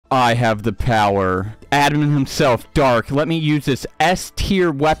I have the power. Admin himself, Dark, let me use this S-tier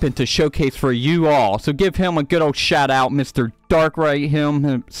weapon to showcase for you all. So give him a good old shout out, Mr. Dark, right?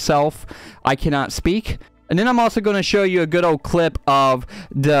 Himself. I cannot speak. And then I'm also going to show you a good old clip of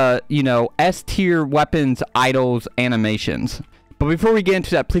the, you know, S-tier weapons idols animations. But before we get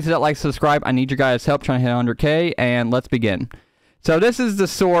into that, please hit that like, subscribe. I need your guys' help trying to hit 100K, and let's begin. So this is the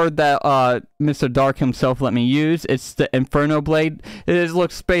sword that Mr. Dark himself let me use. It's the Inferno Blade.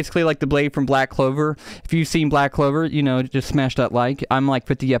 Looks basically like the blade from Black Clover. If you've seen Black Clover, you know, just smash that like. I'm like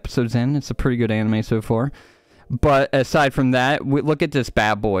 50 episodes in. It's a pretty good anime so far. But aside from that, look at this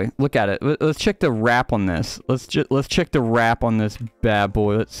bad boy. Look at it. Let's check the wrap on this. Let's check the wrap on this bad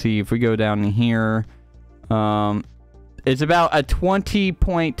boy. Let's see if we go down in here. It's about a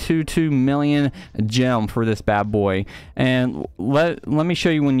 20.22 million gem for this bad boy. And let me show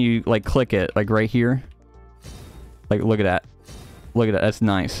you when you like click it, like right here. Like look at that. Look at that. That's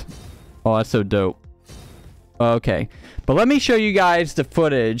nice. Oh, that's so dope. Okay. But let me show you guys the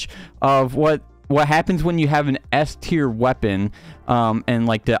footage of what happens when you have an S-tier weapon and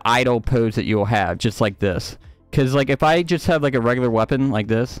like the idle pose that you'll have, just like this. Cuz like if I just have like a regular weapon like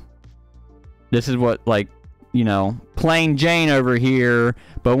this is what, like, you know, plain Jane over here.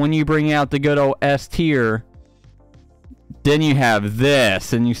 But when you bring out the good old S tier, then you have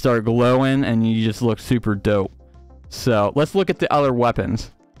this, and you start glowing, and you just look super dope. So let's look at the other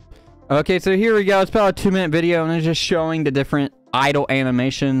weapons. Okay, so here we go. It's about a 2-minute video, and it's just showing the different idle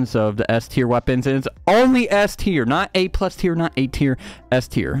animations of the S tier weapons, and it's only S tier, not A+ tier, not A tier, S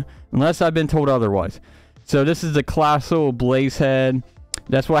tier, unless I've been told otherwise. So this is the Colossal Blaze Head.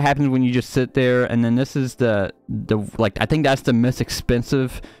 That's what happens when you just sit there. And then this is the like, I think that's the most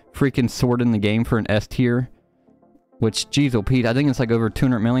expensive freaking sword in the game for an S tier. Which, geez, oh Pete, I think it's like over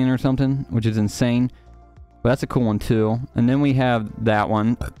 200 million or something, which is insane. But that's a cool one too. And then we have that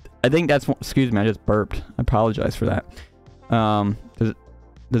one. I think that's one, excuse me, I just burped. I apologize for that.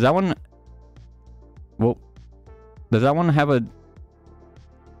 Does that one, well, does that one have a,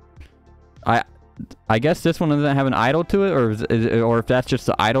 I guess this one doesn't have an idle to it, or if that's just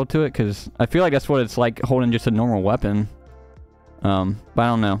the idle to it, because I feel like that's what it's like holding just a normal weapon. But I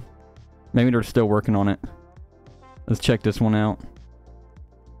don't know. Maybe they're still working on it. Let's check this one out.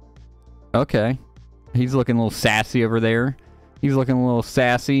 Okay. He's looking a little sassy over there. He's looking a little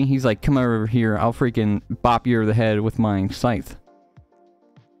sassy. He's like, come over here. I'll freaking bop you over the head with my scythe.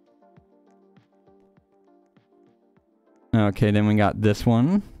 Okay, then we got this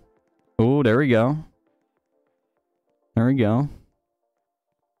one. Oh, there we go. There we go.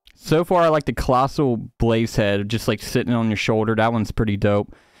 So far, I like the Colossal Blaze Head, just like sitting on your shoulder. That one's pretty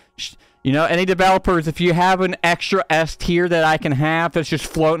dope. You know, any developers, if you have an extra S tier that I can have that's just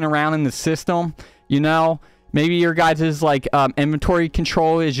floating around in the system, you know, maybe your guys' like inventory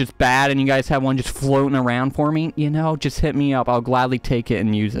control is just bad and you guys have one just floating around for me, you know, just hit me up. I'll gladly take it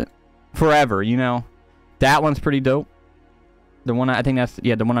and use it forever, you know. That one's pretty dope. The one, I think that's,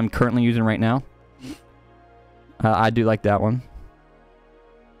 yeah, the one I'm currently using right now. I do like that one.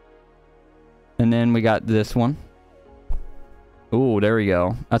 And then we got this one. Oh, there we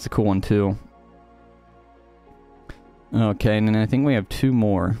go. That's a cool one too. Okay, and then I think we have 2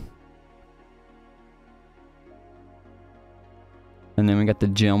 more. And then we got the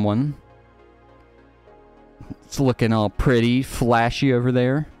gem one. It's looking all pretty, flashy over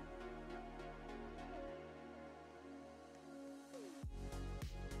there.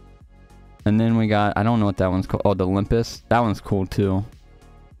 And then we got, I don't know what that one's called. Oh, the Olympus. That one's cool too.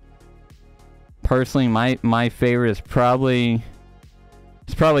 Personally, my favorite is probably,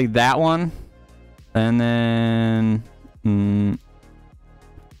 it's probably that one. And then, and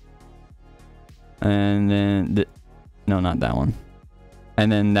then, no, not that one.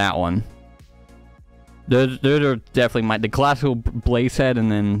 And then that one. Those are definitely the Colossal Blaze Head,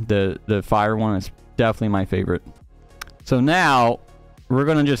 and then the fire one is definitely my favorite. So now we're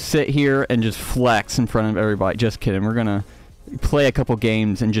gonna just sit here and just flex in front of everybody. Just kidding. We're gonna play a couple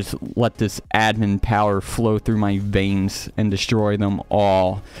games and just let this admin power flow through my veins and destroy them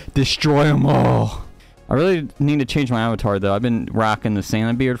all. Destroy them all. I really need to change my avatar though. I've been rocking the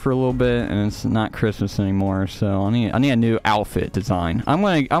Santa beard for a little bit, and it's not Christmas anymore, so I need a new outfit design. I'm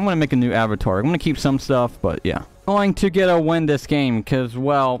gonna make a new avatar. I'm gonna keep some stuff, but yeah. I'm going to get a win this game because,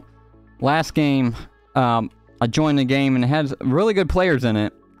 well, last game I joined the game and it has really good players in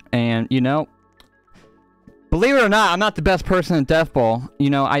it, and you know, believe it or not, I'm not the best person at Death Ball. You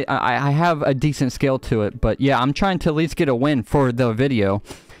know, I have a decent skill to it, but yeah, I'm trying to at least get a win for the video.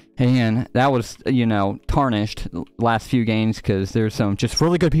 And that was, you know, tarnished last few games because there's some just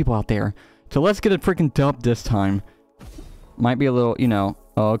really good people out there. So let's get a freaking dub this time. Might be a little, you know,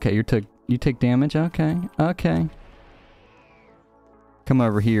 Oh, okay, you take damage? Okay, okay. Come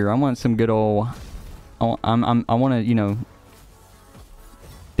over here. I want some good old... I want to, you know,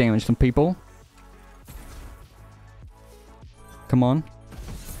 damage some people. Come on.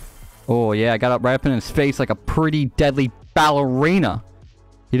 Oh, yeah, I got up right up in his face like a pretty deadly ballerina.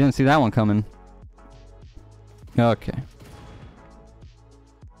 He didn't see that one coming. Okay.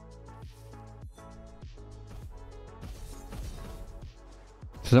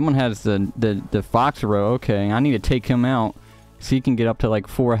 Someone has the fox row. Okay, I need to take him out so he can get up to like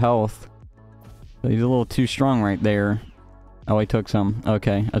 4 health. But he's a little too strong right there. Oh, he took some.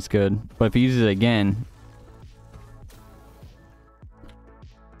 Okay, that's good. But if he uses it again...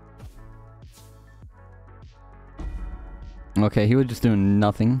 Okay, he was just doing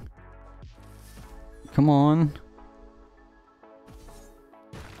nothing. Come on.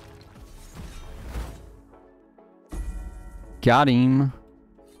 Got him.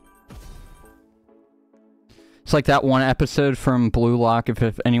 It's like that one episode from Blue Lock,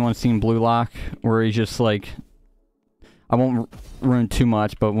 if anyone's seen Blue Lock, where he's just like... I won't ruin too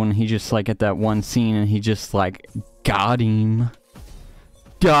much, but when he just like at that one scene and he just like... Got him.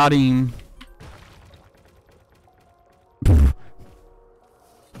 Got him.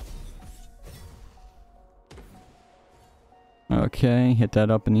 Okay, hit that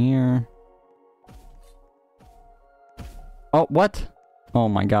up in the air. Oh, what? Oh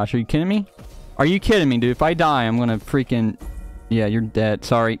my gosh, are you kidding me? Are you kidding me, dude? If I die, I'm gonna freaking... Yeah, you're dead.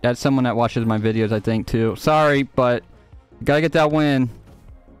 Sorry. That's someone that watches my videos, I think, too. Sorry, but... Gotta get that win.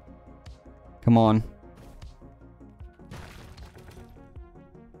 Come on.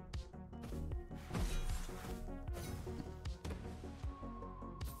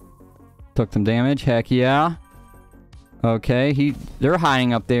 Took some damage. Heck yeah. Okay, they're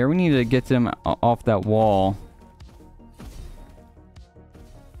hiding up there. We need to get them off that wall.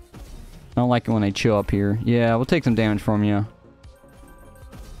 I don't like it when they chill up here. Yeah, we'll take some damage from you.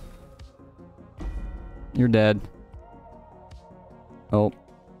 You're dead. Oh.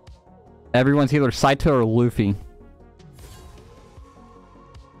 Everyone's either Saito or Luffy.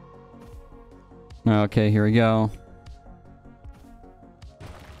 Okay, here we go.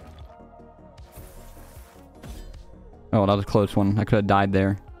 Oh, that was a close one. I could have died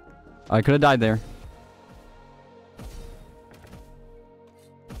there. I could have died there.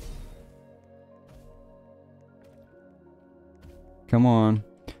 Come on.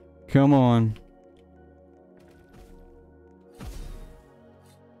 Come on.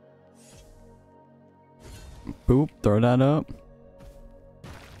 Boop. Throw that up.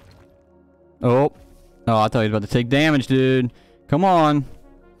 Oh. Oh, I thought he was about to take damage, dude. Come on.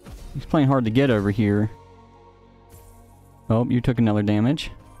 He's playing hard to get over here. Oh, you took another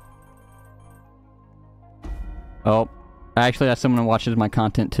damage. Oh. Actually, that's someone who watches my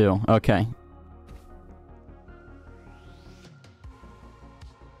content too. Okay.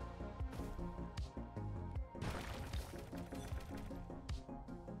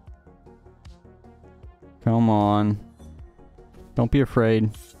 Come on. Don't be afraid.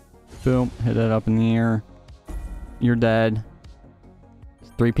 Boom. Hit that up in the air. You're dead.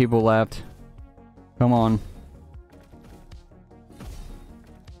 3 people left. Come on.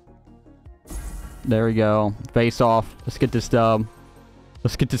 There we go. Face off. Let's get this dub.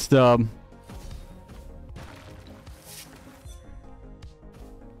 Let's get this dub.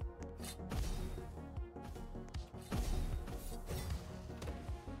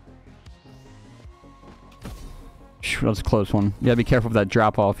 That was a close one. You gotta be careful with that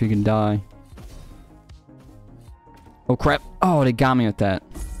drop off. You can die. Oh crap. Oh, they got me with that.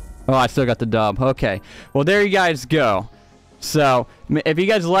 Oh, I still got the dub. Okay. Well, there you guys go. So, if you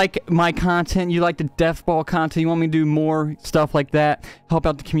guys like my content, you like the Death Ball content, you want me to do more stuff like that, help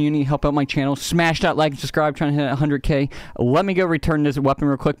out the community, help out my channel, smash that like and subscribe, trying to hit 100K. Let me go return this weapon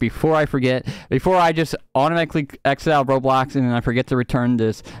real quick before I forget, before I just automatically exit out of Roblox and then I forget to return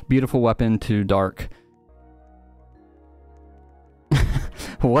this beautiful weapon to Dark.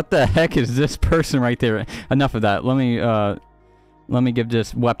 What the heck is this person right there? Enough of that. Let me give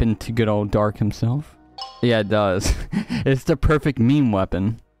this weapon to good old Dark himself. Yeah, it does. It's the perfect meme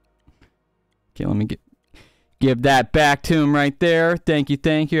weapon. Okay, let me give that back to him right there. Thank you,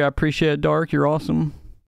 thank you. I appreciate it, Dark. You're awesome.